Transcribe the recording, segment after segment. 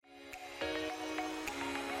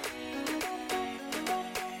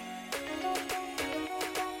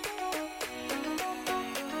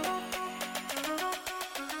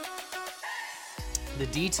The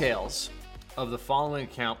details of the following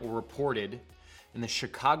account were reported in the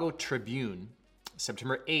Chicago Tribune,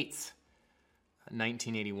 September 8th,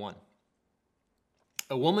 1981.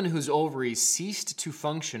 A woman whose ovaries ceased to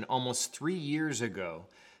function almost 3 years ago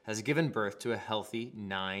has given birth to a healthy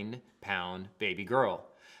 9-pound baby girl,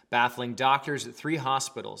 baffling doctors at 3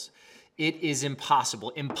 hospitals. "It is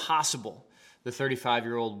impossible, the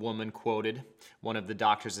 35-year-old woman quoted one of the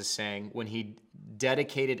doctors as saying when he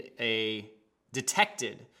detected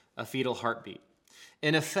a fetal heartbeat.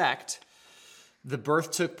 In effect, the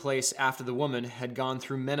birth took place after the woman had gone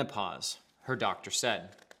through menopause, her doctor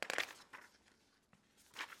said.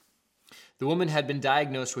 The woman had been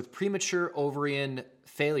diagnosed with premature ovarian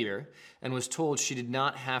failure and was told she did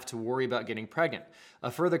not have to worry about getting pregnant. A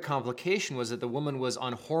further complication was that the woman was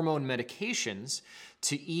on hormone medications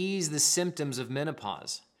to ease the symptoms of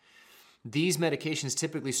menopause. These medications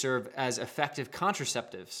typically serve as effective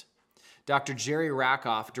contraceptives. Dr. Jerry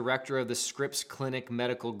Rakoff, director of the Scripps Clinic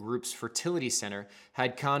Medical Group's Fertility Center,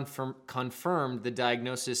 had confirmed the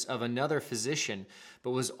diagnosis of another physician,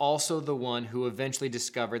 but was also the one who eventually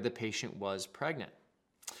discovered the patient was pregnant.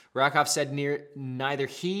 Rakoff said neither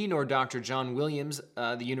he nor Dr. John Williams,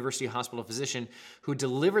 the University Hospital physician who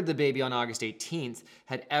delivered the baby on August 18th,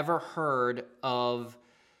 had ever heard of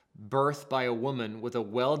birth by a woman with a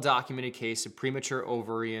well-documented case of premature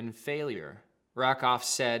ovarian failure. Rakoff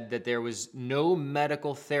said that there was no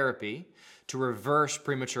medical therapy to reverse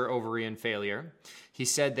premature ovarian failure. He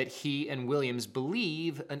said that he and Williams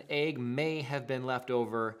believe an egg may have been left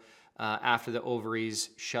over after the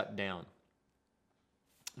ovaries shut down.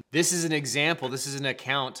 This is an example, this is an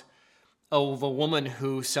account of a woman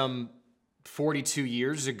who some 42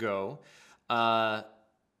 years ago, her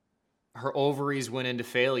ovaries went into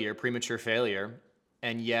failure, premature failure,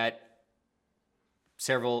 and yet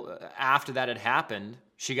after that had happened,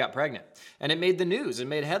 she got pregnant. And it made the news, it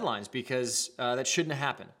made headlines because that shouldn't have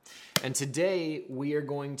happened. And today we are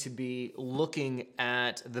going to be looking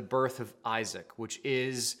at the birth of Isaac, which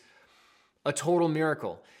is a total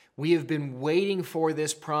miracle. We have been waiting for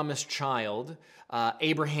this promised child,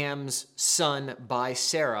 Abraham's son by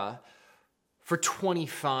Sarah, for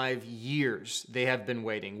 25 years. They have been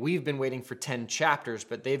waiting. We've been waiting for 10 chapters,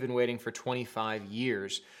 but they've been waiting for 25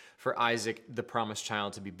 years for Isaac, the promised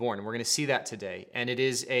child, to be born. And we're going to see that today. And it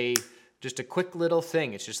is just a quick little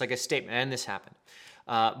thing. It's just like a statement, and this happened.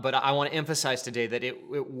 But I want to emphasize today that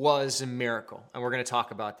it was a miracle, and we're going to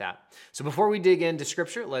talk about that. So before we dig into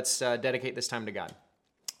Scripture, let's dedicate this time to God.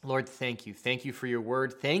 Lord, thank you. Thank you for your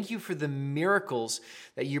word. Thank you for the miracles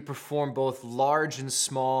that you perform, both large and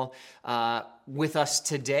small, with us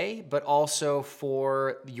today, but also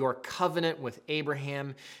for your covenant with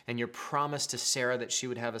Abraham and your promise to Sarah that she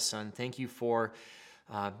would have a son. Thank you for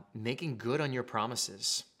making good on your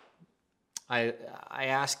promises. I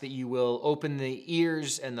ask that you will open the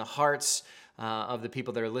ears and the hearts of the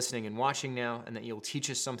people that are listening and watching now, and that you'll teach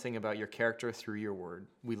us something about your character through your word.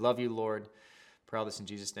 We love you, Lord. Pray all this in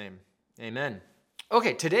Jesus' name. Amen.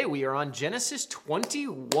 Okay, today we are on Genesis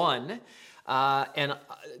 21, and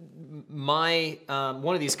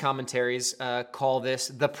one of these commentaries call this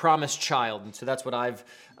the promised child, and so that's what I've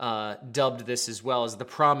dubbed this as well, as the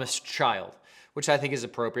promised child, which I think is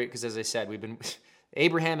appropriate because, as I said,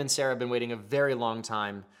 Abraham and Sarah have been waiting a very long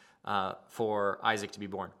time for Isaac to be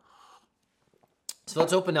born. So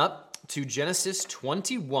let's open up to Genesis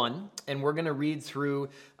 21, and we're going to read through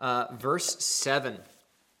verse 7.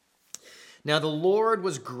 Now the Lord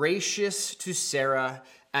was gracious to Sarah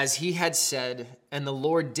as he had said, and the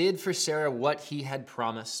Lord did for Sarah what he had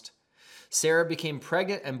promised. Sarah became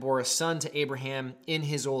pregnant and bore a son to Abraham in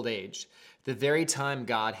his old age, the very time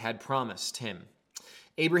God had promised him.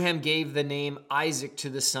 Abraham gave the name Isaac to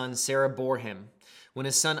the son Sarah bore him. When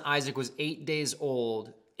his son Isaac was 8 days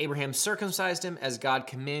old, Abraham circumcised him as God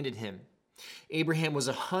commanded him. Abraham was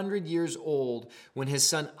 100 years old when his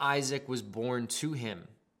son Isaac was born to him.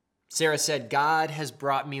 Sarah said, "God has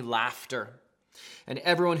brought me laughter, and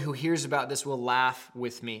everyone who hears about this will laugh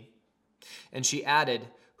with me." And she added,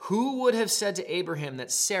 "Who would have said to Abraham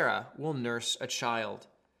that Sarah will nurse children?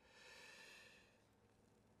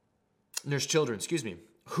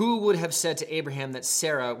 Who would have said to Abraham that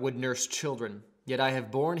Sarah would nurse children? Yet I have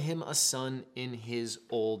borne him a son in his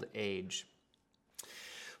old age."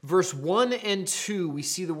 Verse 1 and 2, we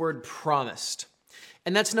see the word promised.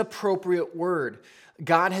 And that's an appropriate word.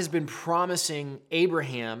 God has been promising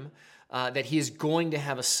Abraham that he is going to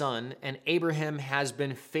have a son, and Abraham has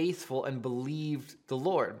been faithful and believed the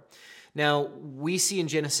Lord. Now, we see in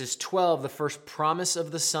Genesis 12 the first promise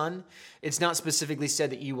of the son. It's not specifically said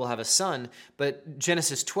that you will have a son, but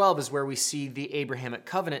Genesis 12 is where we see the Abrahamic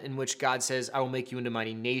covenant in which God says, I will make you into a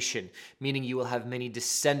mighty nation, meaning you will have many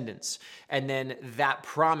descendants. And then that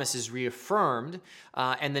promise is reaffirmed.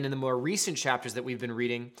 And then in the more recent chapters that we've been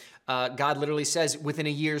reading, God literally says, within a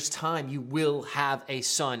year's time, you will have a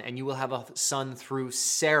son, and you will have a son through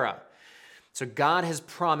Sarah. So God has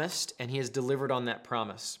promised, and he has delivered on that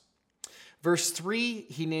promise. Verse 3,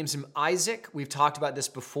 he names him Isaac. We've talked about this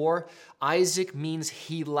before. Isaac means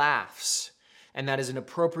he laughs. And that is an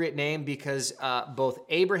appropriate name because both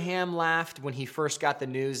Abraham laughed when he first got the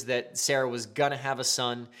news that Sarah was going to have a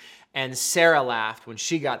son, and Sarah laughed when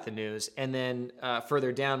she got the news. And then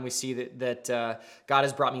further down, we see that God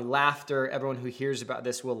has brought me laughter. Everyone who hears about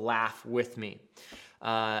this will laugh with me.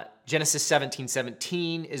 Genesis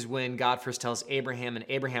 17:17 is when God first tells Abraham, and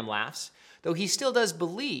Abraham laughs. Though he still does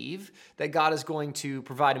believe that God is going to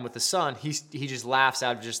provide him with a son, he just laughs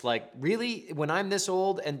out of just like, really? When I'm this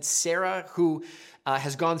old and Sarah, who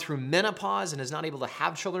has gone through menopause and is not able to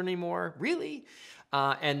have children anymore, really?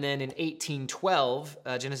 And then in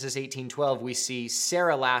Genesis 18:12, we see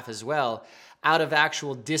Sarah laugh as well out of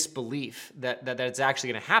actual disbelief that it's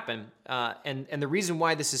actually going to happen. And the reason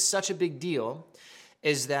why this is such a big deal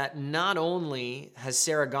is that not only has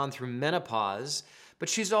Sarah gone through menopause, but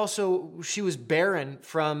she was barren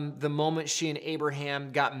from the moment she and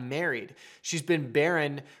Abraham got married. She's been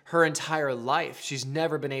barren her entire life. She's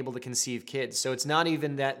never been able to conceive kids. So it's not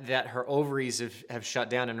even that her ovaries have shut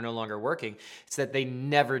down and are no longer working. It's that they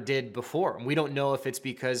never did before. And we don't know if it's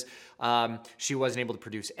because she wasn't able to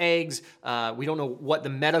produce eggs. We don't know what the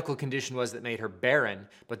medical condition was that made her barren.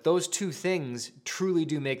 But those two things truly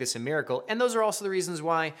do make this a miracle. And those are also the reasons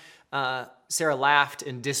why Sarah laughed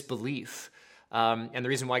in disbelief. And the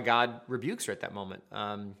reason why God rebukes her at that moment.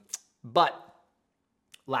 But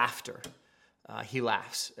laughter. He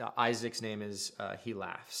laughs. Isaac's name is he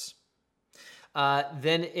laughs.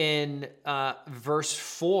 Then in verse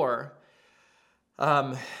 4,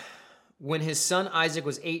 when his son Isaac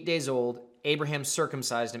was 8 days old, Abraham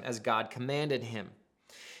circumcised him as God commanded him.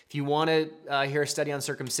 If you want to hear a study on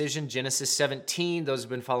circumcision, Genesis 17, those who have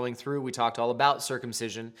been following through, we talked all about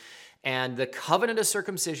circumcision. And the covenant of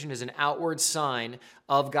circumcision is an outward sign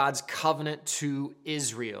of God's covenant to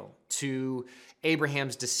Israel, to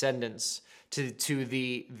Abraham's descendants, to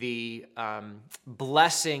the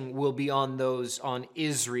blessing will be on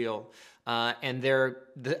Israel. And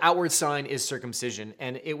the outward sign is circumcision.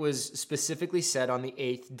 And it was specifically said on the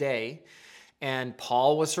 8th day. And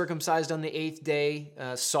Paul was circumcised on the 8th day,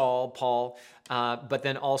 Paul. But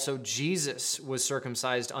then also Jesus was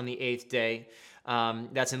circumcised on the 8th day.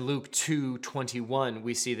 That's in Luke 2:21.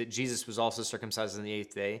 We see that Jesus was also circumcised on the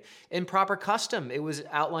 8th day. In proper custom, it was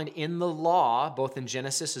outlined in the law, both in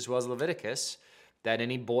Genesis as well as Leviticus, that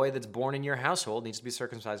any boy that's born in your household needs to be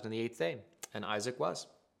circumcised on the 8th day. And Isaac was.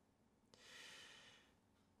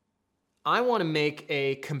 I want to make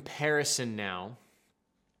a comparison now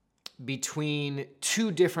between two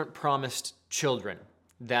different promised children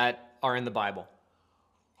that are in the Bible.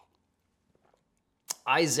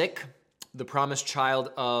 Isaac, the promised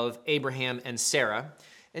child of Abraham and Sarah,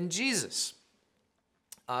 and Jesus,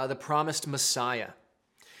 the promised Messiah.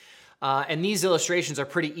 And these illustrations are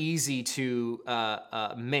pretty easy to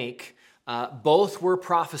make. Both were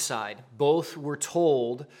prophesied. Both were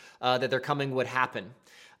told that their coming would happen.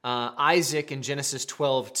 Isaac in Genesis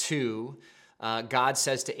 12:2, God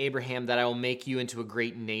says to Abraham that I will make you into a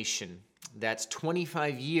great nation. That's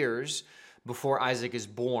 25 years before Isaac is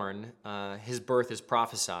born. His birth is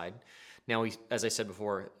prophesied. Now, as I said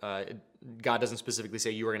before, God doesn't specifically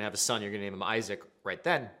say you are going to have a son, you're going to name him Isaac right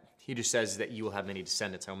then. He just says that you will have many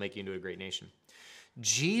descendants. I will make you into a great nation.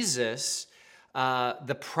 Jesus,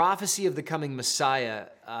 the prophecy of the coming Messiah,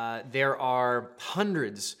 there are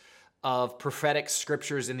hundreds of prophetic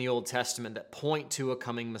scriptures in the Old Testament that point to a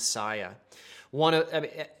coming Messiah.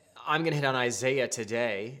 I'm going to hit on Isaiah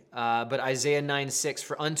today, but Isaiah 9:6,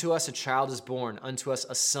 for unto us a child is born, unto us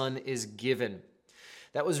a son is given.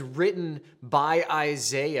 That was written by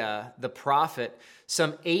Isaiah, the prophet,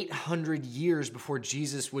 some 800 years before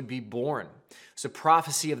Jesus would be born. It's a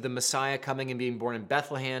prophecy of the Messiah coming and being born in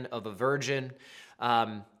Bethlehem of a virgin.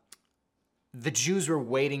 The Jews were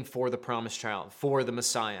waiting for the promised child, for the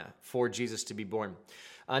Messiah, for Jesus to be born.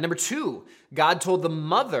 Number 2, God told the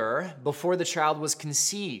mother before the child was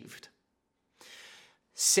conceived.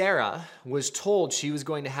 Sarah was told she was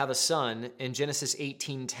going to have a son in Genesis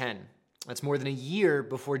 18:10. That's more than a year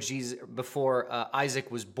before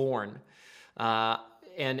Isaac was born.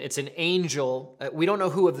 and it's an angel. We don't know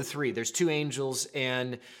who of the three. There's two angels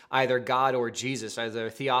and either God or Jesus, either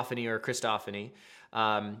theophany or Christophany.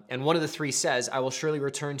 And one of the three says, I will surely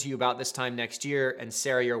return to you about this time next year, and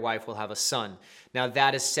Sarah, your wife, will have a son. Now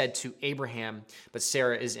that is said to Abraham, but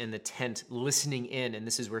Sarah is in the tent listening in, and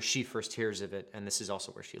this is where she first hears of it, and this is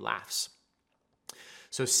also where she laughs.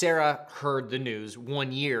 So Sarah heard the news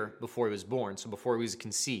 1 year before he was born. So before he was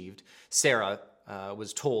conceived, Sarah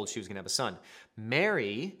was told she was going to have a son.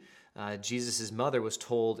 Mary, Jesus' mother, was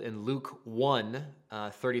told in Luke 1,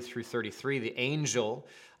 30 through 33,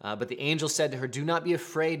 but the angel said to her, do not be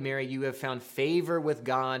afraid, Mary, you have found favor with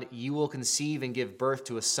God. You will conceive and give birth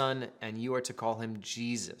to a son, and you are to call him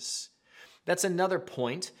Jesus. That's another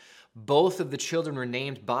point. Both of the children were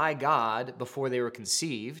named by God before they were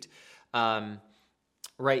conceived.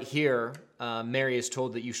 Right here, Mary is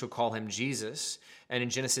told that you shall call him Jesus. And in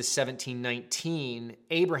Genesis 17:19,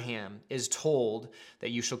 Abraham is told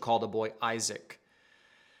that you shall call the boy Isaac.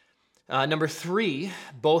 Number 3,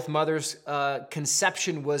 both mothers'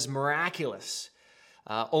 conception was miraculous.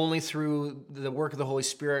 Only through the work of the Holy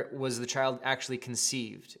Spirit was the child actually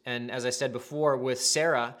conceived. And as I said before, with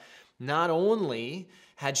Sarah, not only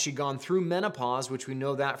had she gone through menopause, which we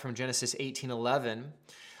know that from Genesis 18:11,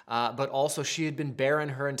 but also she had been barren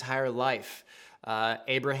her entire life.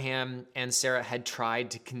 Abraham and Sarah had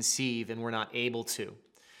tried to conceive and were not able to.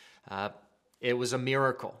 It was a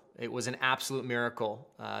miracle. It was an absolute miracle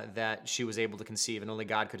that she was able to conceive, and only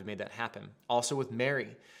God could have made that happen. Also with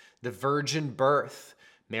Mary, the virgin birth.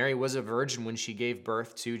 Mary was a virgin when she gave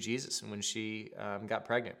birth to Jesus and when she got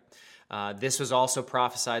pregnant. This was also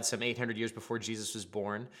prophesied some 800 years before Jesus was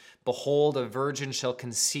born. Behold, a virgin shall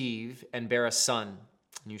conceive and bear a son,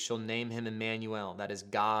 and you shall name him Emmanuel. That is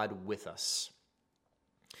God with us.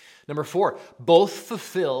 Number 4, both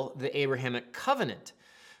fulfill the Abrahamic covenant,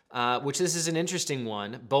 which this is an interesting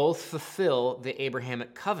one. Both fulfill the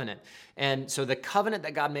Abrahamic covenant. And so the covenant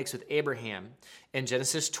that God makes with Abraham in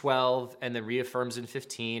Genesis 12 and then reaffirms in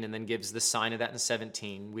 15 and then gives the sign of that in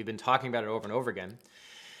 17. We've been talking about it over and over again.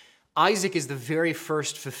 Isaac is the very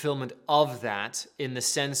first fulfillment of that in the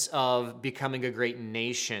sense of becoming a great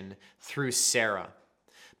nation through Sarah.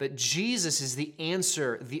 But Jesus is the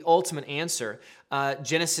answer, the ultimate answer.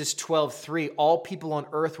 Genesis 12:3, all people on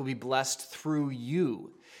earth will be blessed through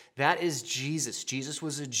you. That is Jesus. Jesus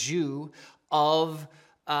was a Jew of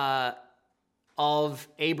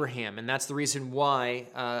Abraham, and that's the reason why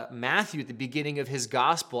Matthew, at the beginning of his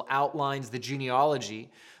gospel, outlines the genealogy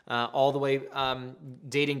all the way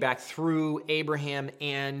dating back through Abraham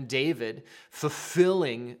and David,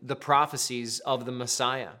 fulfilling the prophecies of the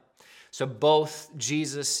Messiah. So both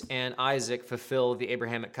Jesus and Isaac fulfill the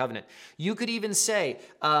Abrahamic covenant. You could even say,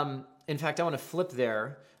 in fact, I want to flip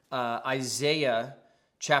there, Isaiah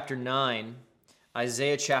chapter 9,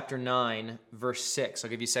 verse 6. I'll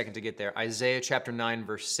give you a second to get there. Isaiah chapter 9,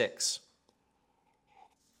 verse 6.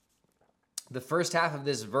 The first half of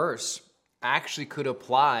this verse actually could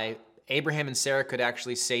apply. Abraham and Sarah could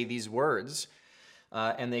actually say these words,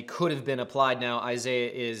 and they could have been applied. Now,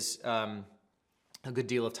 Isaiah is a good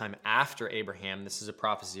deal of time after Abraham. This is a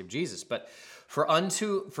prophecy of Jesus. But for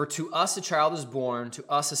to us a child is born, to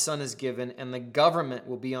us a son is given, and the government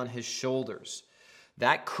will be on his shoulders.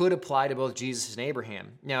 That could apply to both Jesus and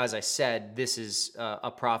Abraham. Now, as I said, this is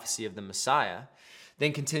a prophecy of the Messiah.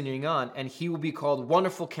 Then continuing on, and he will be called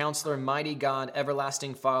Wonderful Counselor, Mighty God,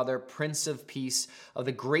 Everlasting Father, Prince of Peace. Of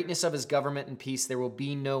the greatness of his government and peace there will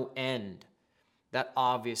be no end. That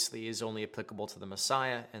obviously is only applicable to the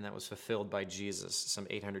Messiah, and that was fulfilled by Jesus some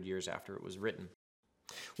 800 years after it was written.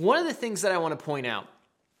 One of the things that I want to point out,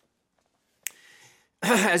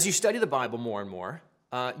 as you study the Bible more and more,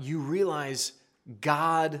 you realize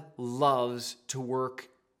God loves to work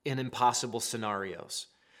in impossible scenarios.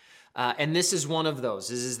 And this is one of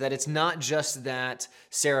those, is that it's not just that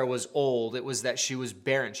Sarah was old, it was that she was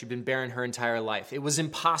barren. She'd been barren her entire life. It was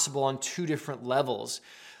impossible on two different levels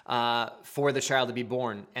for the child to be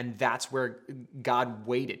born. And that's where God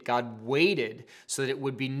waited. God waited so that it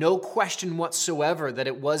would be no question whatsoever that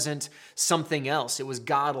it wasn't something else. It was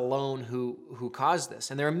God alone who caused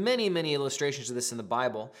this. And there are many, many illustrations of this in the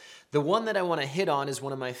Bible. The one that I want to hit on is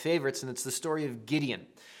one of my favorites, and it's the story of Gideon.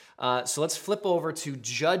 So let's flip over to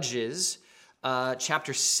Judges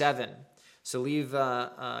chapter 7. So leave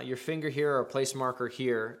your finger here or a place marker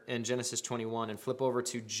here in Genesis 21 and flip over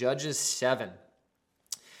to Judges 7.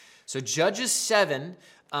 So Judges 7,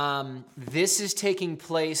 this is taking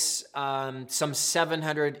place some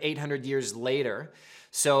 700, 800 years later.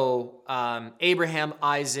 So Abraham,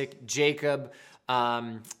 Isaac, Jacob,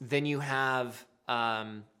 then you have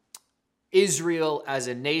Israel as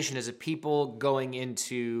a nation, as a people, going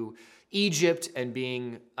into Egypt and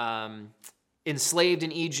being enslaved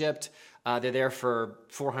in Egypt. They're there for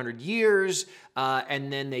 400 years,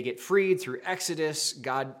 and then they get freed through Exodus,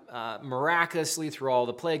 God miraculously through all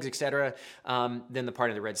the plagues, etc. Then the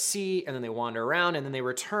part of the Red Sea, and then they wander around, and then they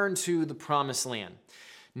return to the Promised Land.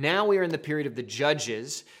 Now we are in the period of the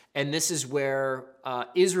Judges, and this is where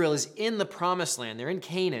Israel is in the Promised Land. They're in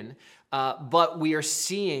Canaan, but we are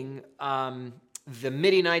seeing the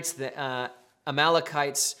Midianites, the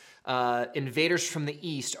Amalekites, invaders from the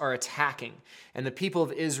east are attacking, and the people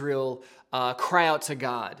of Israel cry out to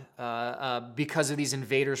God because of these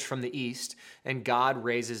invaders from the east, and God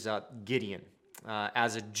raises up Gideon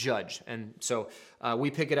as a judge. And so we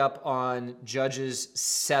pick it up on Judges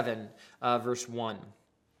 7, verse 1.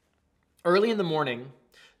 Early in the morning,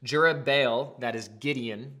 Jerubbaal, that is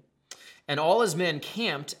Gideon, and all his men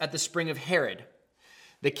camped at the spring of Harod.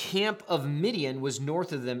 The camp of Midian was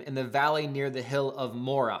north of them in the valley near the hill of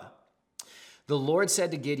Morah. The Lord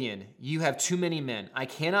said to Gideon, "You have too many men. I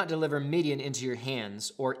cannot deliver Midian into your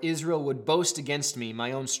hands, or Israel would boast against me.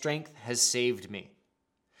 My own strength has saved me."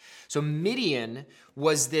 So Midian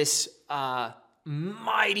was this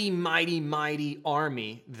mighty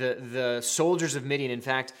army, the soldiers of Midian. In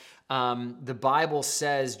fact, the Bible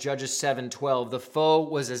says, Judges 7:12, the foe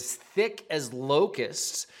was as thick as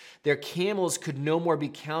locusts. Their camels could no more be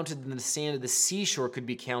counted than the sand of the seashore could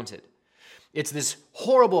be counted. It's this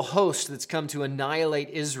horrible host that's come to annihilate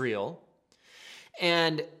Israel.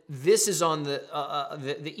 And this is on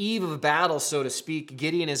the eve of battle, so to speak.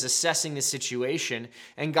 Gideon is assessing the situation,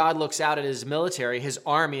 and God looks out at his military, his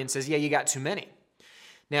army, and says, yeah, you got too many.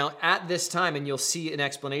 Now, at this time, and you'll see an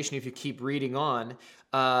explanation if you keep reading on,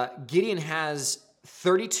 Gideon has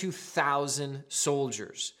 32,000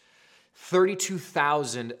 soldiers.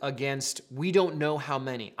 32,000 against, we don't know how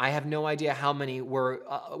many. I have no idea how many were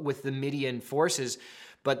with the Midian forces,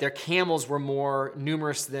 but their camels were more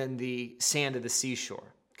numerous than the sand of the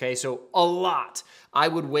seashore. Okay, so a lot. I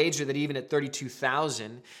would wager that even at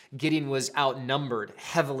 32,000, Gideon was outnumbered,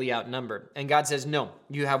 heavily outnumbered. And God says, no,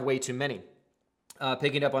 you have way too many.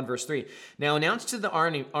 Picking up on verse 3. Now announce to the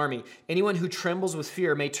army, anyone who trembles with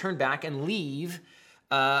fear may turn back and leave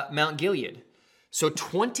Mount Gilead. So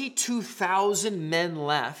 22,000 men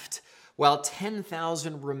left, while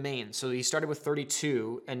 10,000 remain. So he started with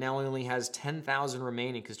 32, and now he only has 10,000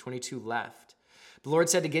 remaining because 22 left. The Lord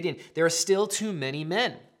said to Gideon, there are still too many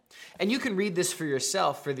men. And you can read this for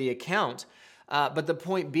yourself for the account, but the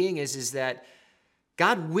point being is that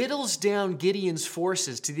God whittles down Gideon's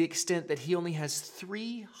forces to the extent that he only has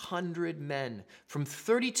 300 men, from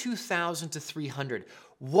 32,000 to 300.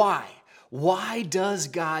 Why? Why does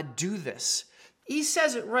God do this? He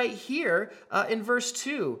says it right here in verse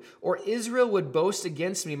 2, or Israel would boast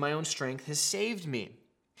against me, my own strength has saved me.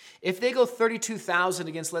 If they go 32,000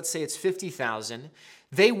 against, let's say it's 50,000,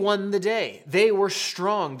 they won the day. They were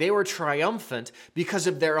strong. They were triumphant because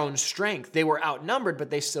of their own strength. They were outnumbered, but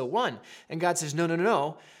they still won. And God says,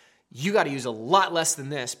 no. You got to use a lot less than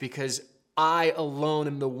this because I alone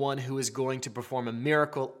am the one who is going to perform a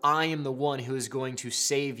miracle. I am the one who is going to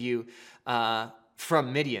save you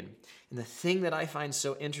from Midian. And the thing that I find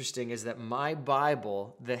so interesting is that my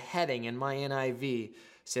Bible, the heading in my NIV,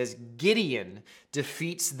 says Gideon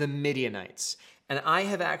defeats the Midianites. And I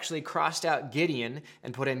have actually crossed out Gideon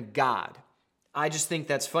and put in God. I just think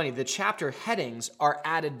that's funny. The chapter headings are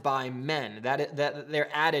added by men. That they're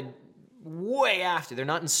added way after. They're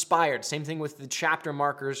not inspired. Same thing with the chapter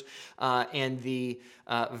markers and the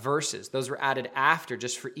verses. Those were added after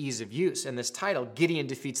just for ease of use. And this title, Gideon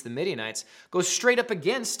defeats the Midianites, goes straight up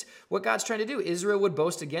against what God's trying to do. Israel would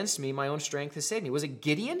boast against me. My own strength has saved me. Was it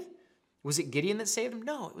Gideon? Was it Gideon that saved him?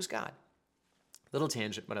 No, it was God. Little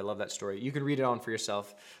tangent, but I love that story. You can read it on for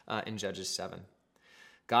yourself in Judges 7.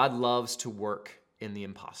 God loves to work in the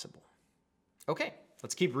impossible. Okay,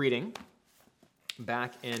 let's keep reading.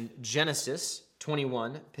 Back in Genesis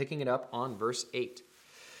 21, picking it up on verse 8.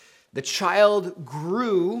 The child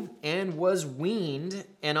grew and was weaned,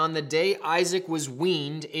 and on the day Isaac was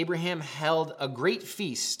weaned, Abraham held a great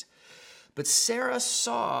feast. But Sarah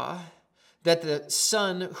saw that the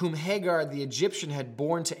son whom Hagar the Egyptian had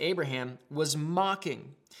borne to Abraham was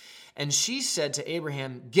mocking. And she said to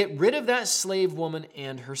Abraham, get rid of that slave woman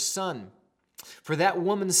and her son, for that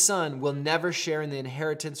woman's son will never share in the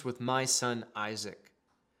inheritance with my son Isaac.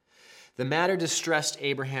 The matter distressed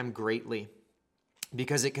Abraham greatly,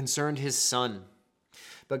 because it concerned his son.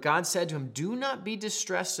 But God said to him, do not be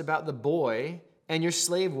distressed about the boy and your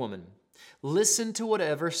slave woman. Listen to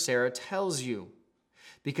whatever Sarah tells you,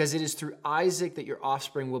 because it is through Isaac that your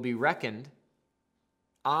offspring will be reckoned.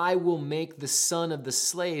 I will make the son of the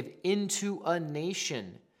slave into a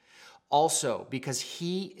nation also, because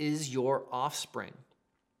he is your offspring.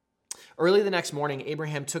 Early the next morning,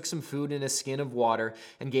 Abraham took some food and a skin of water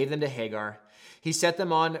and gave them to Hagar. He set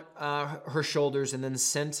them on her shoulders and then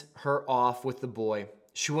sent her off with the boy.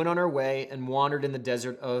 She went on her way and wandered in the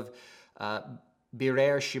desert of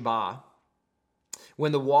Beer-sheba.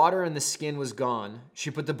 When the water and the skin was gone,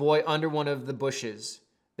 she put the boy under one of the bushes.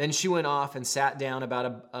 Then she went off and sat down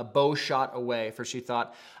about a bow shot away, for she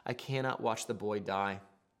thought, I cannot watch the boy die.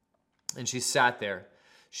 And she sat there.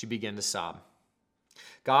 She began to sob.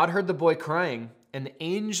 God heard the boy crying, and the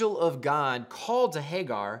angel of God called to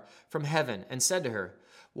Hagar from heaven and said to her,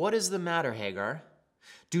 What is the matter, Hagar?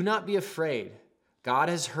 Do not be afraid. God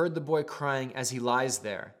has heard the boy crying as he lies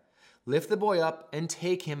there. Lift the boy up and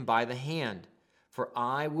take him by the hand, for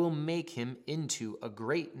I will make him into a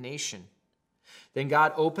great nation. Then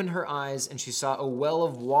God opened her eyes, and she saw a well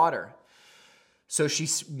of water. So she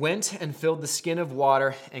went and filled the skin of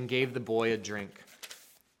water and gave the boy a drink.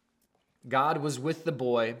 God was with the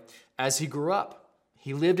boy as he grew up.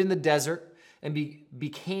 He lived in the desert and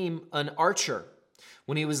became an archer.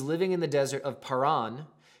 When he was living in the desert of Paran,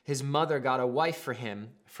 his mother got a wife for him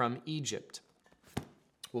from Egypt.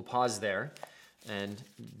 We'll pause there and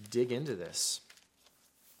dig into this.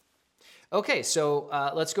 Okay, so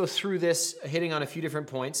let's go through this, hitting on a few different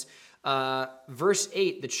points. Verse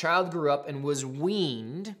 8, the child grew up and was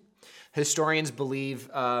weaned. Historians believe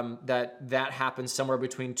that happens somewhere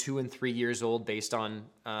between 2 and 3 years old based on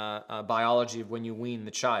biology of when you wean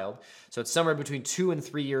the child. So it's somewhere between 2 and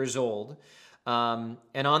 3 years old. And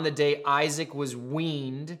on the day Isaac was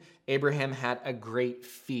weaned, Abraham had a great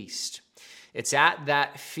feast. It's at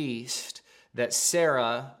that feast that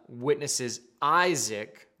Sarah witnesses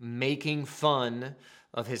Isaac making fun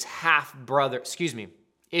of his half-brother,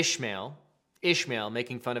 Ishmael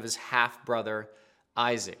making fun of his half-brother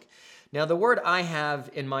Isaac. Now, the word I have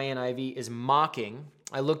in my NIV is mocking.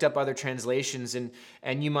 I looked up other translations, and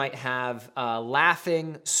you might have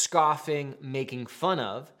laughing, scoffing, making fun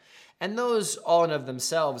of, and those all in of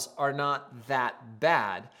themselves are not that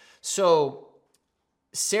bad. So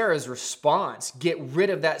Sarah's response, get rid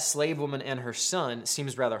of that slave woman and her son,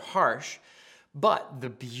 seems rather harsh. But the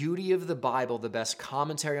beauty of the Bible, the best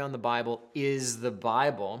commentary on the Bible, is the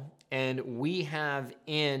Bible. And we have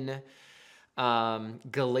in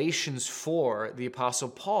Galatians 4, the Apostle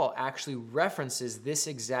Paul actually references this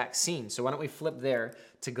exact scene. So why don't we flip there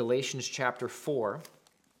to Galatians chapter 4.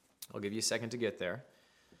 I'll give you a second to get there.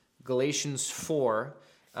 Galatians 4,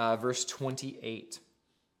 verse 28.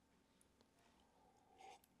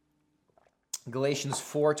 Galatians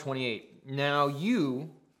 4:28. Now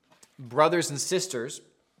you, brothers and sisters,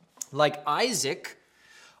 like Isaac,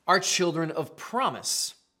 are children of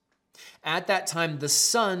promise. At that time, the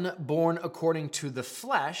son born according to the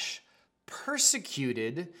flesh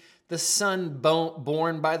persecuted the son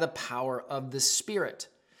born by the power of the Spirit.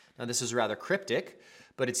 Now, this is rather cryptic,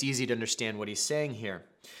 but it's easy to understand what he's saying here.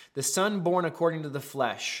 The son born according to the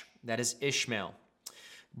flesh, that is Ishmael.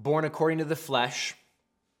 Born according to the flesh,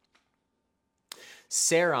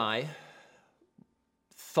 Sarai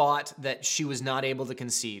thought that she was not able to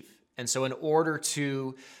conceive. And so in order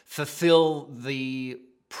to fulfill the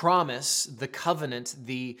promise, the covenant,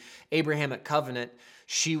 the Abrahamic covenant,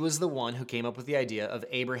 she was the one who came up with the idea of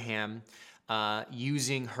Abraham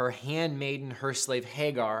using her handmaiden, her slave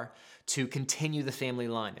Hagar, to continue the family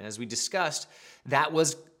line. And as we discussed, that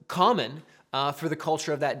was common for the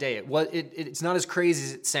culture of that day. It's not as crazy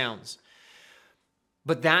as it sounds.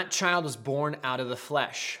 But that child was born out of the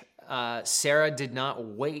flesh. Sarah did not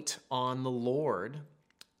wait on the Lord.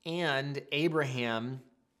 And Abraham,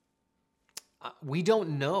 we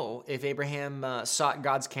don't know if Abraham sought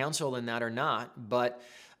God's counsel in that or not, but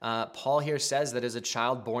Paul here says that as a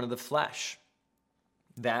child born of the flesh,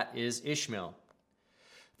 that is Ishmael.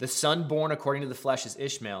 The son born according to the flesh is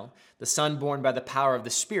Ishmael. The son born by the power of the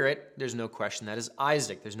Spirit, there's no question, that is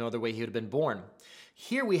Isaac. There's no other way he would have been born.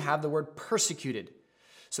 Here we have the word persecuted.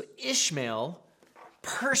 So Ishmael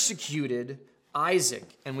persecuted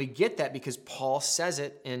Isaac, and we get that because Paul says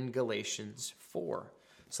it in Galatians 4.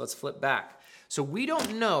 So let's flip back. So we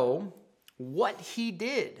don't know what he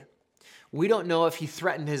did. We don't know if he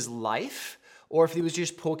threatened his life or if he was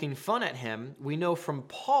just poking fun at him. We know from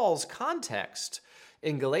Paul's context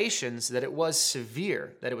in Galatians that it was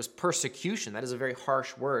severe, that it was persecution. That is a very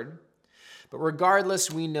harsh word. But regardless,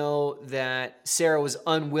 we know that Sarah was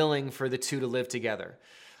unwilling for the two to live together.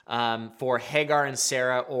 For Hagar and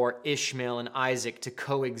Sarah or Ishmael and Isaac to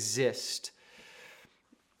coexist.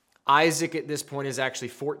 Isaac at this point is actually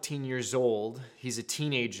 14 years old. He's a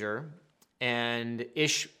teenager. and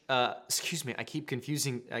I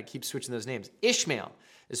keep switching those names. Ishmael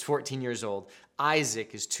is 14 years old.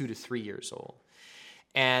 Isaac is 2 to 3 years old.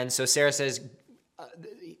 And so Sarah says,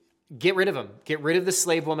 get rid of him. Get rid of the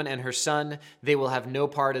slave woman and her son. They will have no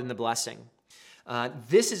part in the blessing.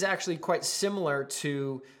 This is actually quite similar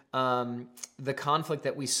to the conflict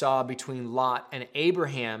that we saw between Lot and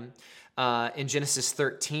Abraham in Genesis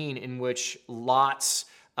 13, in which Lot's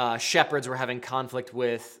shepherds were having conflict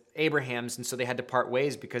with Abraham's, and so they had to part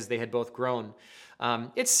ways because they had both grown.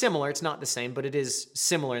 It's similar. It's not the same, but it is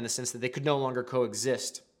similar in the sense that they could no longer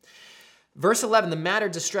coexist. Verse 11, the matter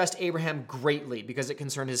distressed Abraham greatly because it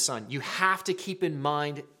concerned his son. You have to keep in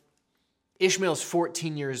mind, Ishmael's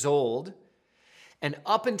 14 years old, and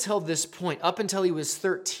up until this point, up until he was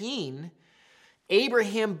 13,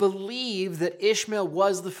 Abraham believed that Ishmael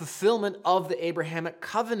was the fulfillment of the Abrahamic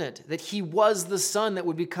covenant, that he was the son that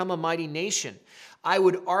would become a mighty nation. I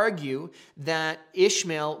would argue that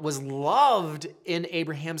Ishmael was loved in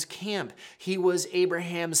Abraham's camp. He was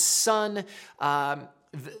Abraham's son.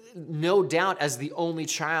 No doubt, as the only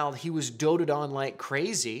child, he was doted on like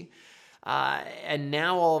crazy. And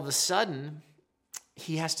now all of a sudden,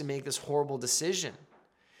 he has to make this horrible decision.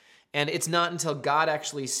 And it's not until God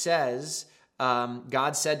actually says,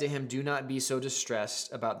 God said to him, do not be so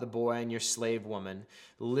distressed about the boy and your slave woman.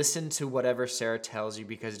 Listen to whatever Sarah tells you,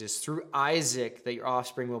 because it is through Isaac that your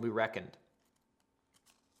offspring will be reckoned.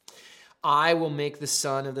 I will make the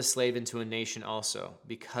son of the slave into a nation also,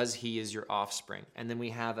 because he is your offspring. And then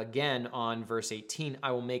we have again on verse 18,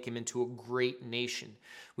 I will make him into a great nation.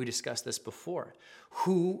 We discussed this before.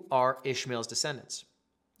 Who are Ishmael's descendants?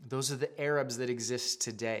 Those are the Arabs that exist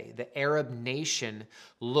today. The Arab nation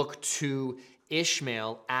look to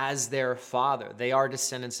Ishmael as their father. They are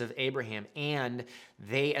descendants of Abraham, and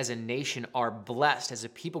they as a nation are blessed, as a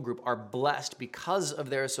people group are blessed because of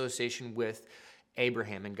their association with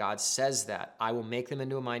Abraham. And God says that, I will make them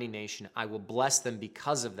into a mighty nation. I will bless them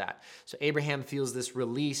because of that. So Abraham feels this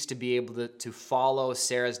release to be able to follow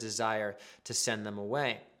Sarah's desire to send them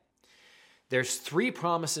away. There's 3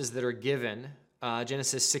 promises that are given,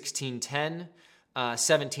 Genesis 16:10,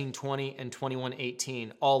 17:20, and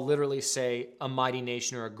 21:18, all literally say a mighty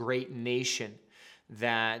nation or a great nation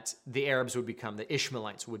that the Arabs would become, the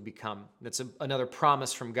Ishmaelites would become. That's another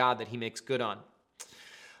promise from God that he makes good on.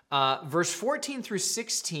 Verse 14 through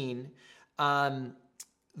 16,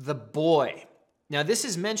 the boy. Now, this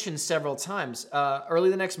is mentioned several times. Early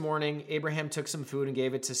the next morning, Abraham took some food and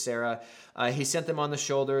gave it to Sarah. He sent them on the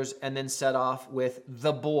shoulders and then set off with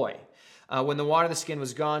the boy. When the water of the skin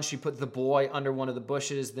was gone, she put the boy under one of the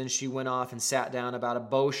bushes. Then she went off and sat down about a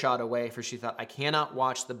bow shot away, for she thought, I cannot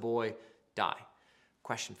watch the boy die.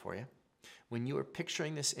 Question for you. When you are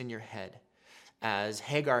picturing this in your head, as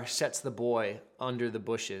Hagar sets the boy under the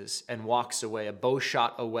bushes and walks away, a bow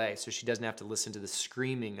shot away, so she doesn't have to listen to the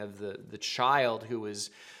screaming of the child who is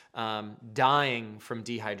dying from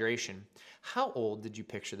dehydration. How old did you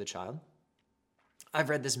picture the child? I've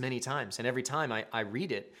read this many times, and every time I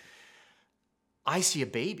read it, I see a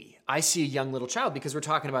baby. I see a young little child, because we're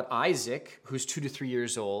talking about Isaac, who's 2 to 3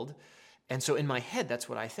 years old. And so in my head, that's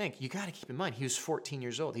what I think. You got to keep in mind, he was 14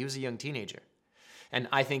 years old. He was a young teenager. And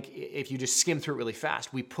I think if you just skim through it really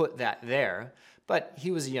fast, we put that there. But he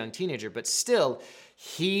was a young teenager. But still,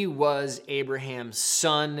 he was Abraham's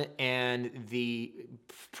son, and the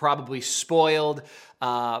probably spoiled,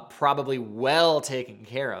 probably well taken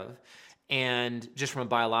care of. And just from a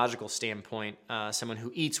biological standpoint, someone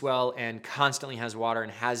who eats well and constantly has water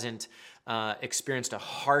and hasn't experienced a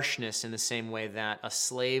harshness in the same way that a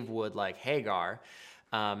slave would, like Hagar,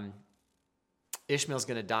 Ishmael's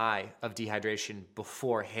going to die of dehydration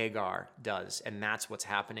before Hagar does, and that's what's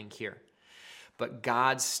happening here. But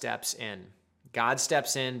God steps in. God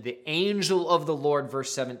steps in. The angel of the Lord,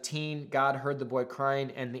 verse 17, God heard the boy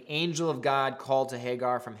crying, and the angel of God called to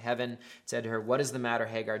Hagar from heaven, said to her, what is the matter,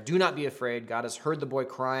 Hagar? Do not be afraid. God has heard the boy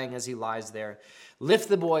crying as he lies there. Lift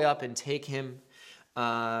the boy up and take him,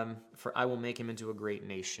 for I will make him into a great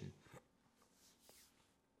nation.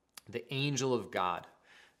 The angel of God.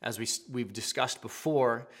 As we've discussed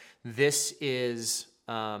before, this is,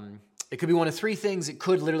 it could be one of 3 things. It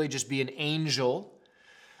could literally just be an angel.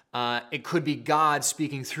 It could be God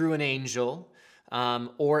speaking through an angel,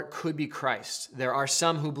 or it could be Christ. There are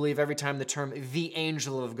some who believe every time the term the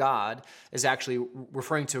angel of God is actually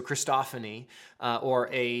referring to a Christophany or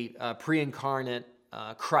a pre-incarnate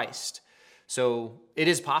Christ. So it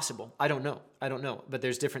is possible. I don't know. But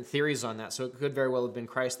there's different theories on that. So it could very well have been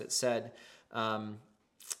Christ that said,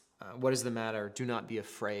 what is the matter? Do not be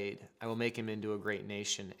afraid. I will make him into a great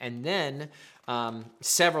nation. And then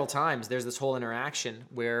several times there's this whole interaction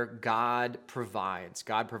where God provides.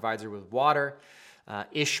 God provides her with water.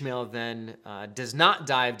 Ishmael then does not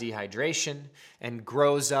die of dehydration and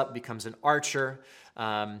grows up, becomes an archer.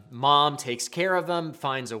 Mom takes care of him,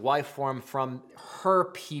 finds a wife for him from her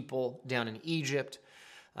people down in Egypt,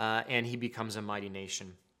 and he becomes a mighty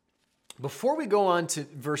nation. Before we go on to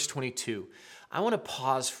verse 22, I want to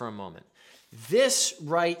pause for a moment. This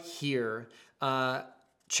right here,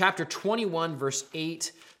 chapter 21, verse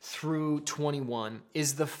 8 through 21,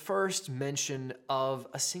 is the first mention of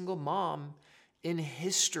a single mom in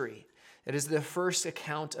history. It is the first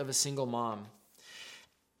account of a single mom.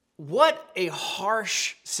 What a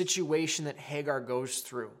harsh situation that Hagar goes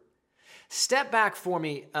through. Step back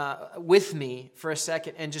with me for a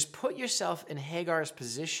second and just put yourself in Hagar's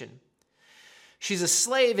position. She's a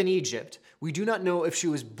slave in Egypt. We do not know if she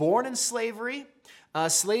was born in slavery.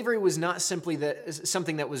 Slavery was not simply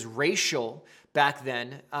something that was racial back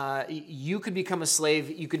then. You could become a slave.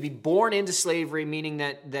 You could be born into slavery, meaning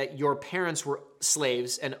that your parents were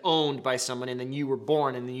slaves and owned by someone, and then you were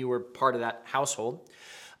born and then you were part of that household.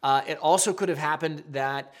 It also could have happened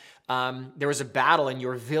that there was a battle and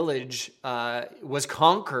your village was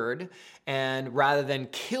conquered, and rather than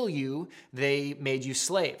kill you, they made you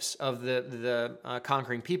slaves of the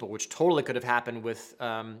conquering people, which totally could have happened with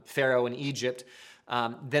Pharaoh in Egypt.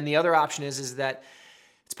 Then the other option is that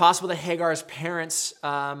it's possible that Hagar's parents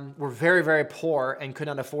were very, very poor and could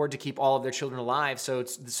not afford to keep all of their children alive, so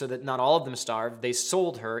that not all of them starved. They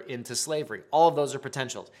sold her into slavery. All of those are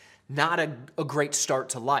potentials. Not a great start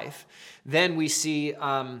to life. Then we see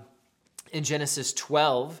in Genesis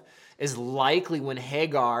 12 is likely when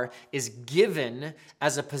Hagar is given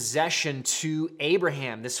as a possession to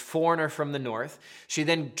Abraham, this foreigner from the north. She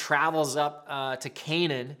then travels up to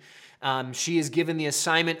Canaan. She is given the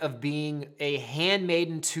assignment of being a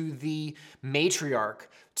handmaiden to the matriarch,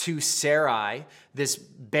 to Sarai, this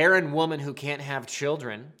barren woman who can't have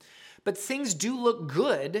children. But things do look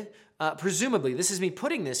good, presumably. This is me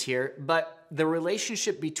putting this here, but the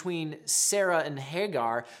relationship between Sarah and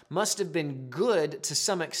Hagar must have been good to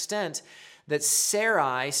some extent, that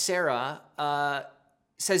Sarah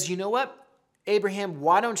says, you know what, Abraham,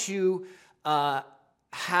 why don't you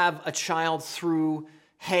have a child through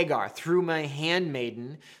Hagar, through my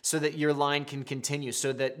handmaiden, so that your line can continue,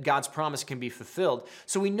 so that God's promise can be fulfilled.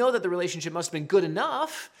 So we know that the relationship must have been good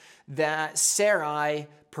enough that Sarai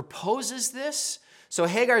proposes this. So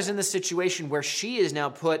Hagar's in this situation where she is now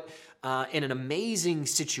put in an amazing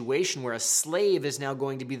situation where a slave is now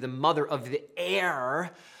going to be the mother of the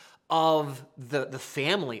heir of the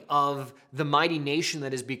family, of the mighty nation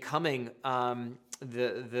that is becoming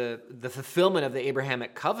the fulfillment of the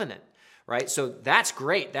Abrahamic covenant, right? So that's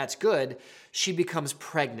great. That's good. She becomes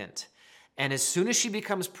pregnant. And as soon as she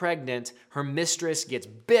becomes pregnant, her mistress gets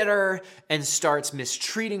bitter and starts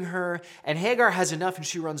mistreating her. And Hagar has enough and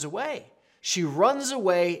she runs away. She runs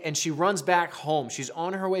away and she runs back home. She's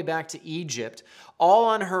on her way back to Egypt, all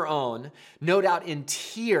on her own, no doubt in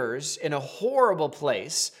tears, in a horrible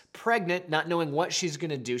place, pregnant, not knowing what she's going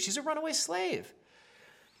to do. She's a runaway slave.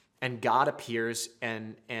 And God appears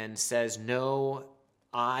and says, no,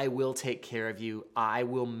 I will take care of you. I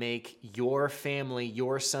will make your family,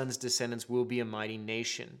 your son's descendants will be a mighty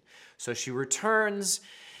nation. So she returns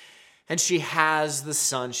and she has the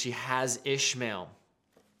son. She has Ishmael.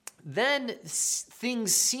 Then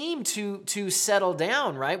things seem to settle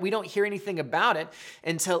down, right? We don't hear anything about it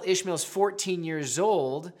until Ishmael's 14 years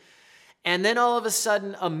old. And then all of a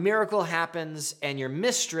sudden, a miracle happens, and your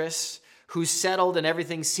mistress, who's settled and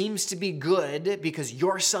everything seems to be good because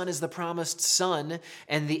your son is the promised son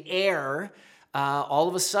and the heir, all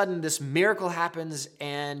of a sudden this miracle happens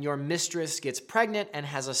and your mistress gets pregnant and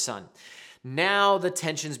has a son. Now the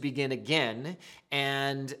tensions begin again,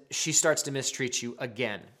 and she starts to mistreat you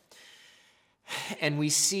again. And we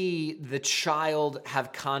see the child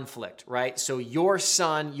have conflict, right? So your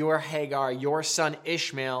son, your Hagar, your son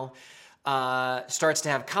Ishmael starts to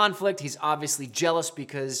have conflict. He's obviously jealous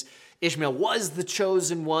because Ishmael was the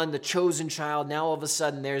chosen one, the chosen child. Now all of a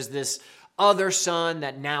sudden there's this other son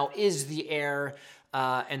that now is the heir.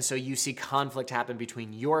 And so you see conflict happen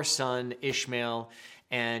between your son Ishmael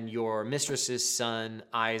and your mistress's son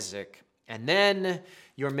Isaac. And then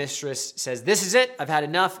your mistress says, this is it, I've had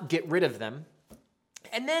enough, get rid of them.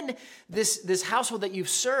 And then this household that you've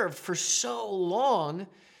served for so long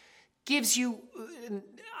gives you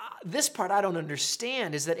this part I don't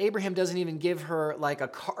understand is that Abraham doesn't even give her like a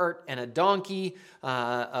cart and a donkey,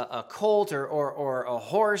 a colt or a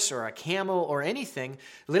horse or a camel or anything.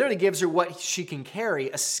 Literally gives her what she can carry,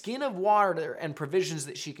 a skin of water and provisions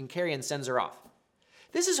that she can carry, and sends her off.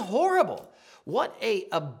 This is horrible. What a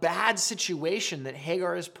bad situation that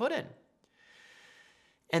Hagar is put in.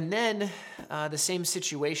 And then the same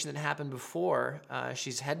situation that happened before,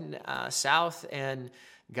 she's heading south, and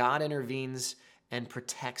God intervenes and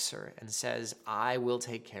protects her and says, I will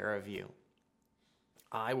take care of you.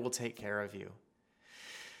 I will take care of you.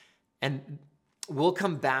 And we'll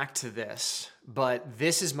come back to this, but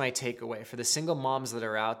this is my takeaway for the single moms that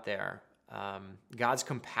are out there. God's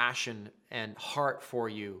compassion and heart for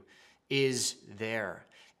you is there,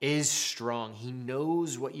 is strong. He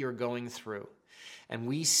knows what you're going through. And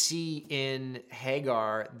we see in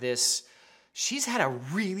Hagar this, she's had a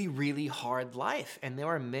really, really hard life. And there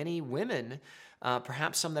are many women,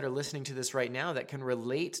 perhaps some that are listening to this right now, that can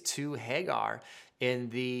relate to Hagar in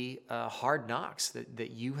the hard knocks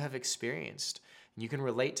that you have experienced. You can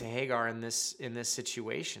relate to Hagar in this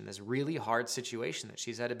situation, this really hard situation that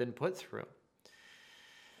she's had to been put through.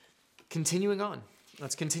 Continuing on.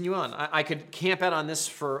 Let's continue on. I could camp out on this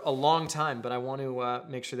for a long time, but I want to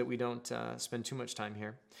make sure that we don't spend too much time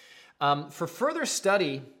here. For further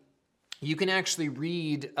study, you can actually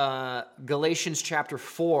read Galatians chapter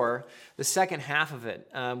 4, the second half of it.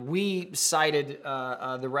 We cited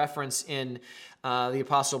the reference in the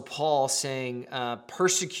Apostle Paul saying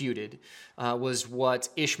persecuted was what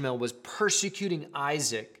Ishmael was persecuting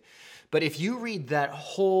Isaac. But if you read that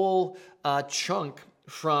whole chunk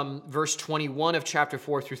from verse 21 of chapter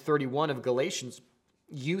 4 through 31 of Galatians,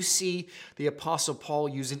 you see the Apostle Paul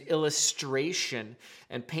use an illustration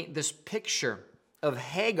and paint this picture of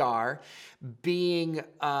Hagar being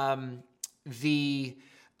the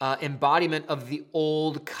embodiment of the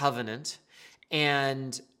old covenant,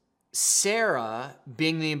 and Sarah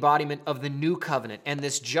being the embodiment of the new covenant, and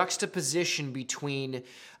this juxtaposition between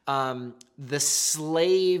the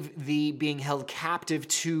slave, the being held captive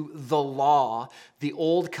to the law, the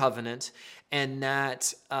old covenant, and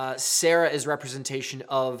that Sarah is representation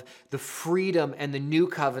of the freedom and the new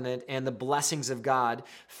covenant and the blessings of God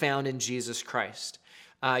found in Jesus Christ.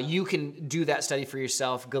 You can do that study for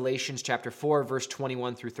yourself, Galatians chapter 4, verse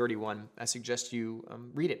 21 through 31. I suggest you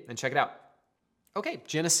read it and check it out. Okay,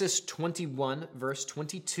 Genesis 21, verse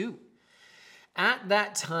 22. At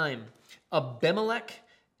that time, Abimelech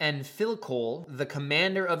and Phicol, the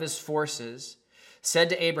commander of his forces, said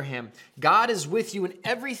to Abraham, God is with you in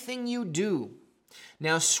everything you do.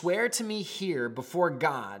 Now swear to me here before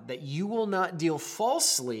God that you will not deal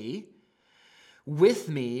falsely with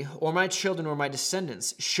me or my children or my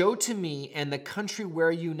descendants. Show to me and the country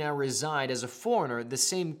where you now reside as a foreigner the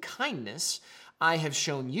same kindness I have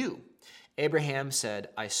shown you. Abraham said,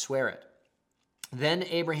 I swear it. Then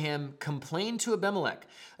Abraham complained to Abimelech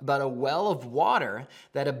about a well of water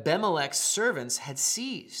that Abimelech's servants had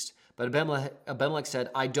seized. But Abimelech said,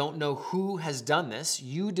 I don't know who has done this.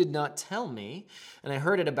 You did not tell me, and I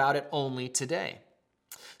heard about it only today.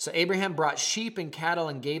 So Abraham brought sheep and cattle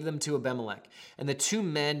and gave them to Abimelech, and the two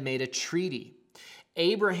men made a treaty.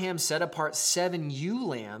 Abraham set apart 7 ewe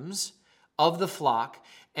lambs of the flock,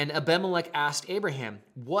 and Abimelech asked Abraham,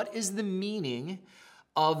 what is the meaning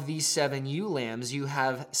of these 7 ewe lambs you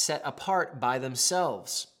have set apart by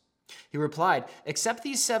themselves? He replied, accept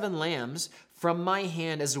these 7 lambs from my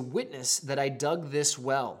hand as a witness that I dug this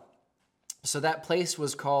well. So that place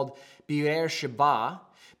was called Beer-sheba,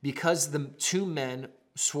 because the 2 men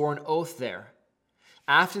swore an oath there.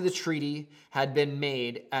 After the treaty had been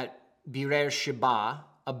made at Beer-sheba,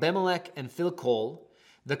 Abimelech and Phicol,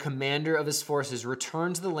 the commander of his forces,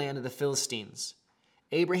 returned to the land of the Philistines.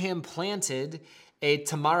 Abraham planted a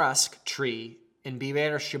tamarisk tree in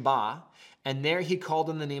Beer-sheba, and there he called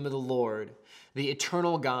on the name of the Lord, the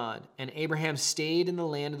eternal God. And Abraham stayed in the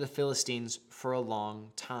land of the Philistines for a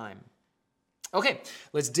long time. Okay,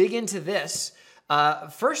 let's dig into this.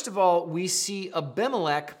 First of all, we see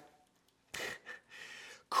Abimelech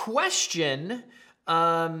question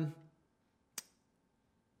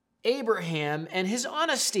Abraham and his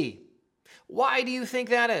honesty. Why do you think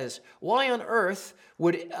that is? Why on earth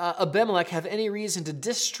would Abimelech have any reason to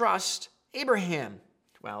distrust Abraham?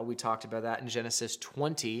 Well, we talked about that in Genesis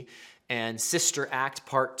 20 and Sister Act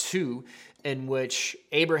Part 2, in which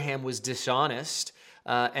Abraham was dishonest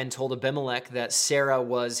and told Abimelech that Sarah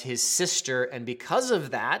was his sister, and because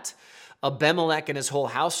of that, Abimelech and his whole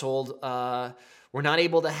household were not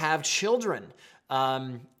able to have children.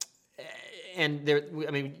 and there,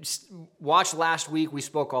 I mean, watch last week, we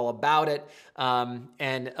spoke all about it.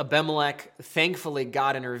 And Abimelech, thankfully,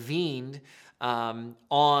 God intervened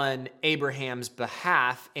on Abraham's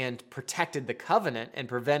behalf and protected the covenant and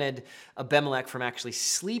prevented Abimelech from actually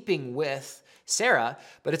sleeping with Sarah.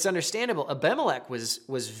 But it's understandable. Abimelech was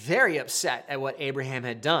very upset at what Abraham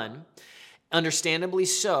had done, understandably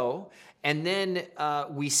so. And then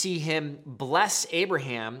we see him bless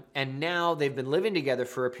Abraham, and now they've been living together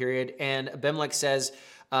for a period, and Abimelech says,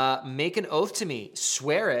 make an oath to me,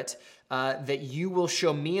 swear it, that you will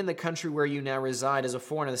show me in the country where you now reside as a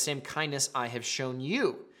foreigner the same kindness I have shown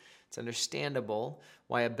you. It's understandable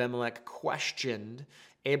why Abimelech questioned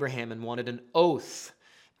Abraham and wanted an oath.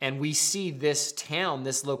 And we see this town,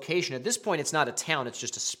 this location. At this point, it's not a town, it's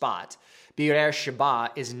just a spot. Be'er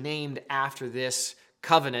Sheba is named after this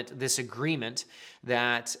covenant, this agreement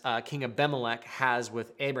that King Abimelech has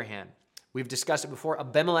with Abraham. We've discussed it before.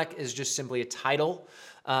 Abimelech is just simply a title,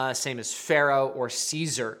 same as Pharaoh or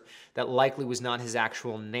Caesar. That likely was not his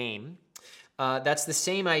actual name. That's the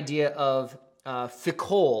same idea of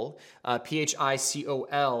Phicol,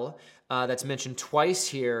 Phicol, that's mentioned twice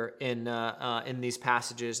here in these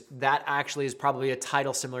passages. That actually is probably a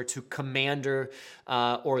title similar to commander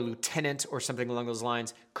or lieutenant or something along those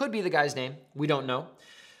lines. Could be the guy's name. We don't know.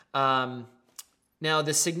 Now,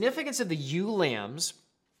 the significance of the ewe lambs,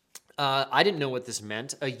 I didn't know what this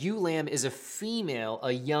meant. A ewe lamb is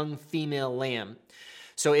a young female lamb.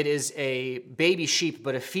 So it is a baby sheep,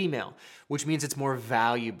 but a female, which means it's more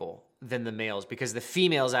valuable than the males, because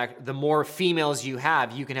the more females you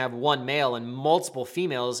have, you can have one male and multiple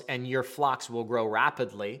females, and your flocks will grow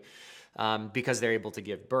rapidly because they're able to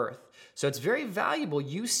give birth. So it's very valuable.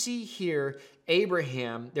 You see here,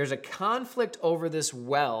 Abraham, there's a conflict over this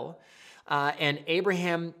well, and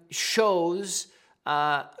Abraham shows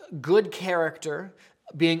good character,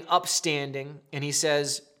 being upstanding, and he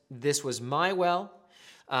says, this was my well,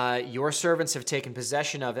 your servants have taken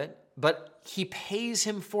possession of it, but he pays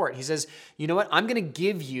him for it. He says, you know what? I'm going to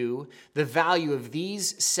give you the value of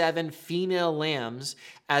these 7 female lambs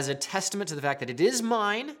as a testament to the fact that it is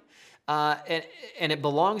mine and it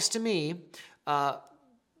belongs to me.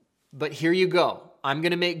 But here you go. I'm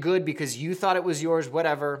going to make good because you thought it was yours,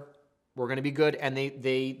 whatever. We're going to be good. And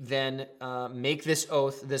they then make this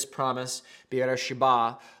oath, this promise. Be'er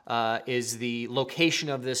Sheba is the location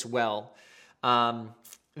of this well.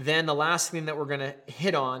 Then the last thing that we're going to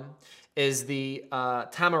hit on is the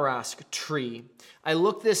tamarisk tree. I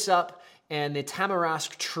looked this up, and the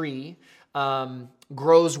tamarisk tree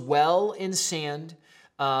grows well in sand.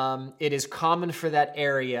 It is common for that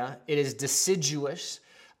area. It is deciduous.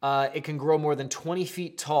 It can grow more than 20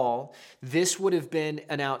 feet tall. This would have been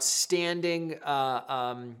an outstanding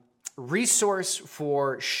resource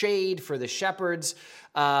for shade for the shepherds,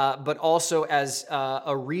 but also as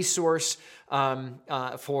a resource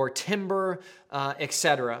for timber,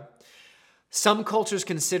 etc. Some cultures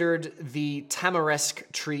considered the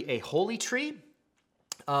tamarisk tree a holy tree.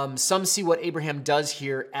 Some see what Abraham does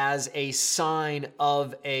here as a sign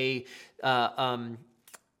of the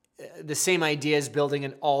same idea as building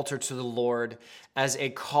an altar to the Lord, as a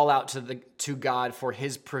call out to God for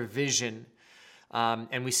his provision.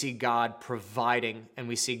 And we see God providing, and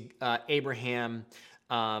we see Abraham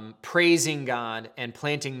praising God and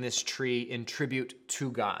planting this tree in tribute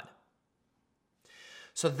to God.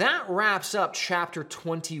 So that wraps up chapter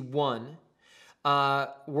 21. We're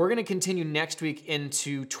going to continue next week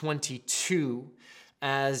into 22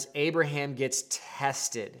 as Abraham gets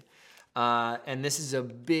tested. And this is a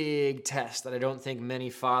big test that I don't think many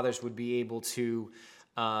fathers would be able to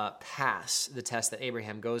pass, the test that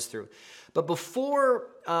Abraham goes through. But before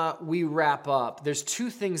we wrap up, there's 2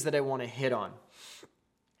 things that I want to hit on.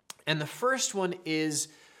 And the first one is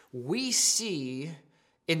we see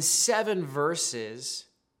in 7 verses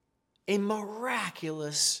a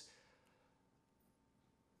miraculous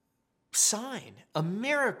sign, a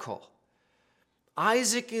miracle.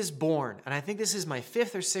 Isaac is born, and I think this is my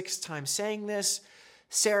 5th or 6th time saying this.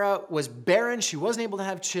 Sarah was barren. She wasn't able to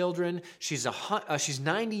have children. She's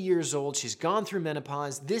 90 years old. She's gone through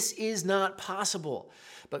menopause. This is not possible,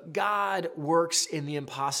 but God works in the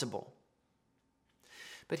impossible.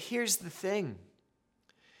 But here's the thing.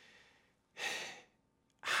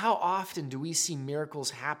 How often do we see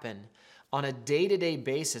miracles happen on a day-to-day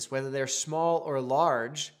basis, whether they're small or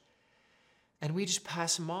large, and we just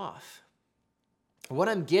pass them off? What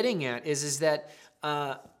I'm getting at is that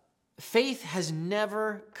faith has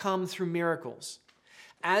never come through miracles.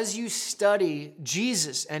 As you study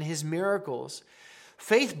Jesus and his miracles,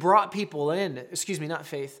 Faith brought people in. Excuse me, not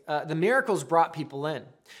faith. The miracles brought people in.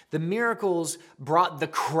 The miracles brought the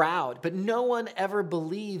crowd, but no one ever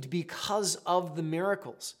believed because of the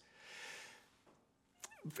miracles.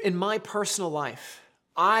 In my personal life,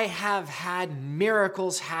 I have had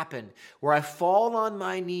miracles happen where I fall on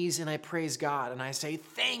my knees and I praise God and I say,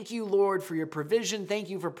 thank you, Lord, for your provision. Thank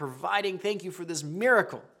you for providing. Thank you for this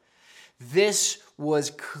miracle. This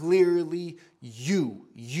was clearly you.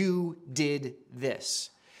 You did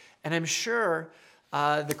this. And I'm sure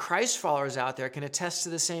the Christ followers out there can attest to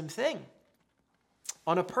the same thing.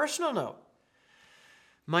 On a personal note,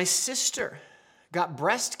 my sister got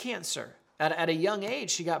breast cancer. At a young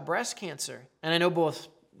age, she got breast cancer. And I know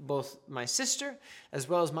both my sister as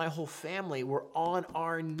well as my whole family were on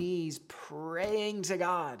our knees praying to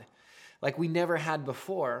God like we never had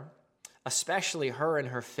before, especially her and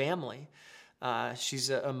her family. She's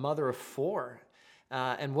a mother of 4.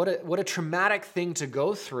 And what a traumatic thing to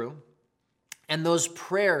go through. And those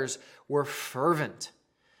prayers were fervent.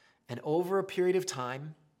 And over a period of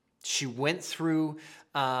time, she went through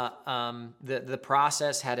the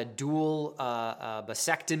process, had a dual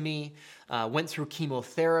vasectomy, went through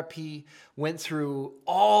chemotherapy, went through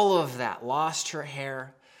all of that, lost her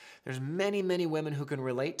hair. There's many, many women who can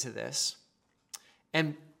relate to this.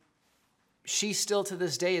 And she still to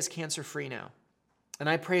this day is cancer-free now. And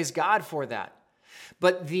I praise God for that.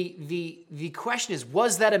 But the question is,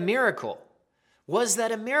 was that a miracle? Was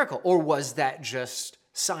that a miracle? Or was that just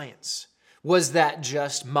science? Was that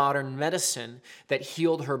just modern medicine that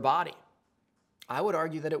healed her body? I would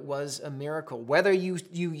argue that it was a miracle. Whether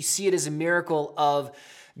you see it as a miracle of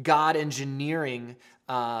God engineering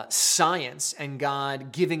science and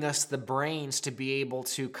God giving us the brains to be able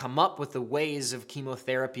to come up with the ways of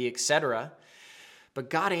chemotherapy, etc. But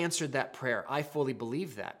God answered that prayer. I fully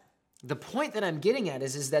believe that. The point that I'm getting at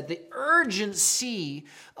is that the urgency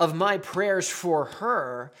of my prayers for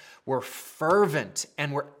her were fervent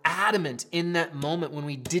and were adamant in that moment when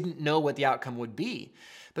we didn't know what the outcome would be.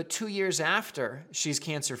 But 2 years after, she's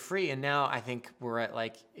cancer-free, and now I think we're at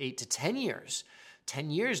like 8 to 10 years. 10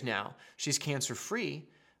 years now, she's cancer-free.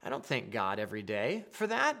 I don't thank God every day for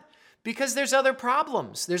that because there's other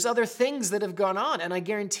problems. There's other things that have gone on, and I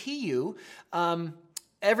guarantee you,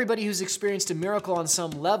 everybody who's experienced a miracle on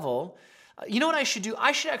some level, you know what I should do?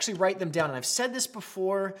 I should actually write them down. And I've said this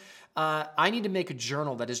before. I need to make a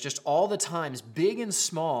journal that is just all the times, big and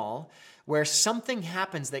small, where something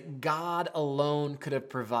happens that God alone could have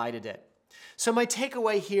provided it. So my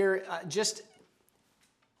takeaway here, just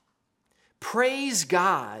praise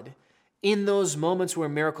God in those moments where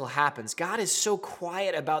a miracle happens. God is so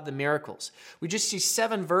quiet about the miracles. We just see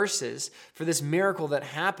 7 verses for this miracle that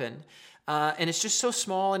happened. And it's just so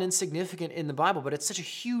small and insignificant in the Bible, but it's such a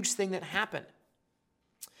huge thing that happened.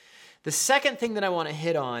 The second thing that I want to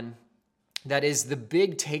hit on that is the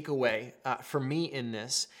big takeaway for me in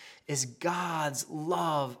this is God's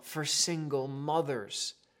love for single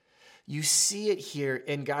mothers. You see it here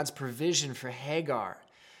in God's provision for Hagar,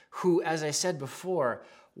 who, as I said before,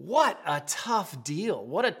 what a tough deal.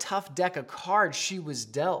 What a tough deck of cards she was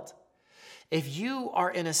dealt. If you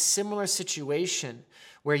are in a similar situation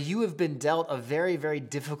where you have been dealt a very, very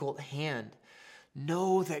difficult hand,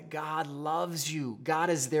 know that God loves you. God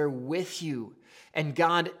is there with you. And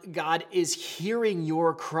God is hearing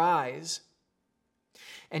your cries.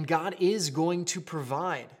 And God is going to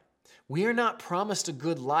provide. We are not promised a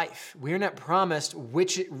good life. We are not promised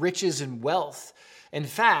riches and wealth. In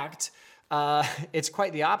fact, it's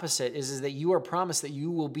quite the opposite, is that you are promised that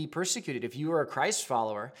you will be persecuted. If you are a Christ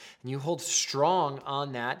follower and you hold strong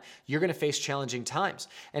on that, you're going to face challenging times.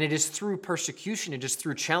 And it is through persecution, it is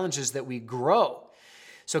through challenges that we grow.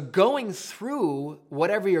 So going through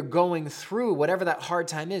whatever you're going through, whatever that hard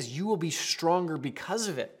time is, you will be stronger because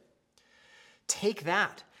of it. Take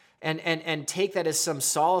that and take that as some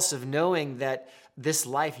solace of knowing that this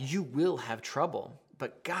life, you will have trouble,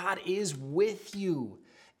 but God is with you.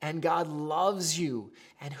 And God loves you.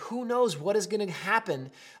 And who knows what is going to happen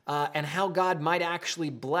and how God might actually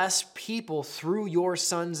bless people through your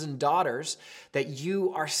sons and daughters that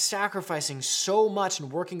you are sacrificing so much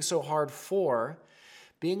and working so hard for.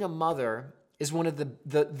 Being a mother is one of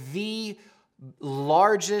the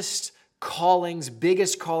largest callings,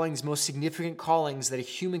 biggest callings, most significant callings that a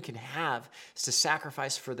human can have is to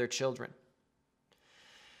sacrifice for their children.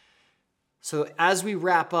 So as we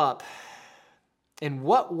wrap up, in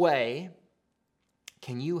what way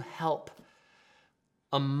can you help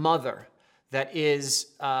a mother that is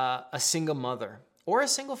a single mother or a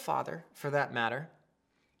single father for that matter?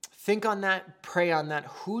 Think on that, pray on that.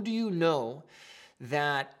 Who do you know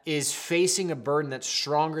that is facing a burden that's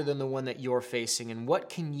stronger than the one that you're facing? And what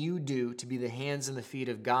can you do to be the hands and the feet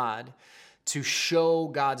of God to show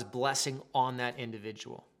God's blessing on that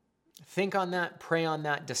individual? Think on that, pray on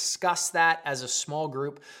that, discuss that as a small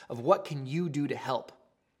group of what can you do to help.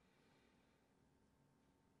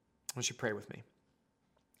 Why don't you pray with me?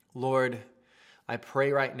 Lord, I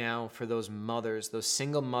pray right now for those mothers, those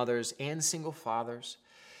single mothers and single fathers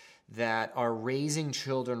that are raising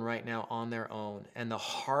children right now on their own and the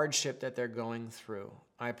hardship that they're going through.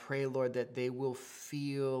 I pray, Lord, that they will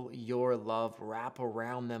feel your love wrap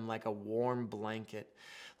around them like a warm blanket,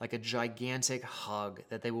 like a gigantic hug,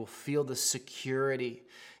 that they will feel the security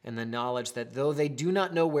and the knowledge that though they do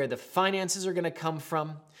not know where the finances are going to come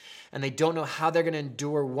from, and they don't know how they're going to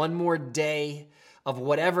endure one more day of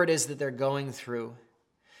whatever it is that they're going through,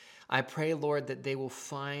 I pray, Lord, that they will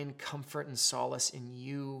find comfort and solace in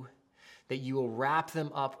you, that you will wrap them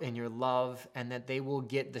up in your love, and that they will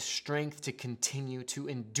get the strength to continue to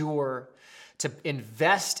endure, to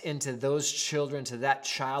invest into those children, to that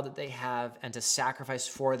child that they have, and to sacrifice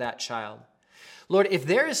for that child. Lord, if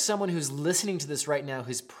there is someone who's listening to this right now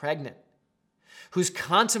who's pregnant, who's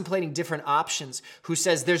contemplating different options, who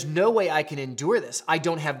says, there's no way I can endure this. I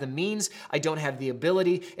don't have the means. I don't have the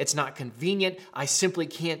ability. It's not convenient. I simply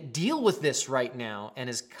can't deal with this right now, and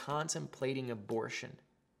is contemplating abortion.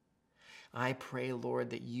 I pray,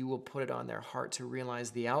 Lord, that you will put it on their heart to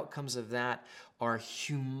realize the outcomes of that are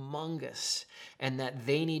humongous, and that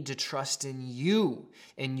they need to trust in you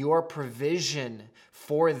and your provision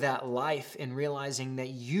for that life, in realizing that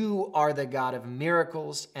you are the God of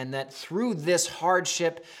miracles, and that through this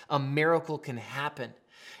hardship, a miracle can happen.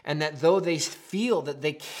 And that though they feel that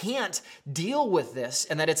they can't deal with this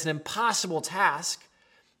and that it's an impossible task,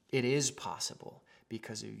 it is possible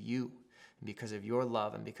because of you, because of your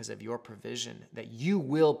love, and because of your provision, that you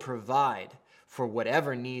will provide for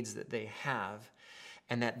whatever needs that they have,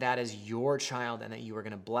 and that is your child, and that you are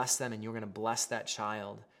going to bless them, and you're going to bless that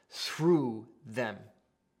child through them.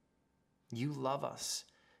 You love us.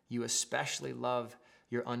 You especially love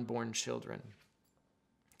your unborn children.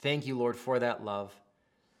 Thank you, Lord, for that love.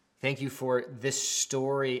 Thank you for this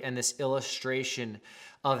story and this illustration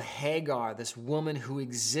of Hagar, this woman who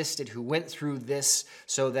existed, who went through this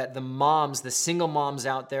so that the moms, the single moms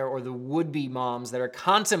out there, or the would-be moms that are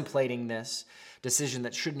contemplating this decision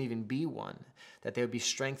that shouldn't even be one, that they would be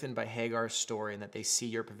strengthened by Hagar's story, and that they see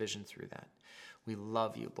your provision through that. We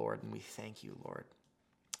love you, Lord, and we thank you, Lord.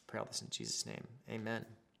 I pray all this in Jesus' name. Amen.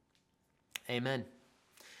 Amen.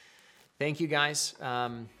 Thank you, guys.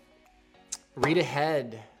 Read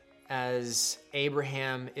ahead as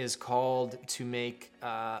Abraham is called to make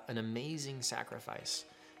an amazing sacrifice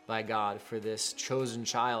by God for this chosen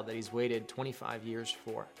child that he's waited 25 years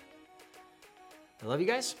for. I love you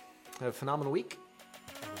guys. Have a phenomenal week.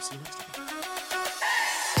 And we'll see you next time.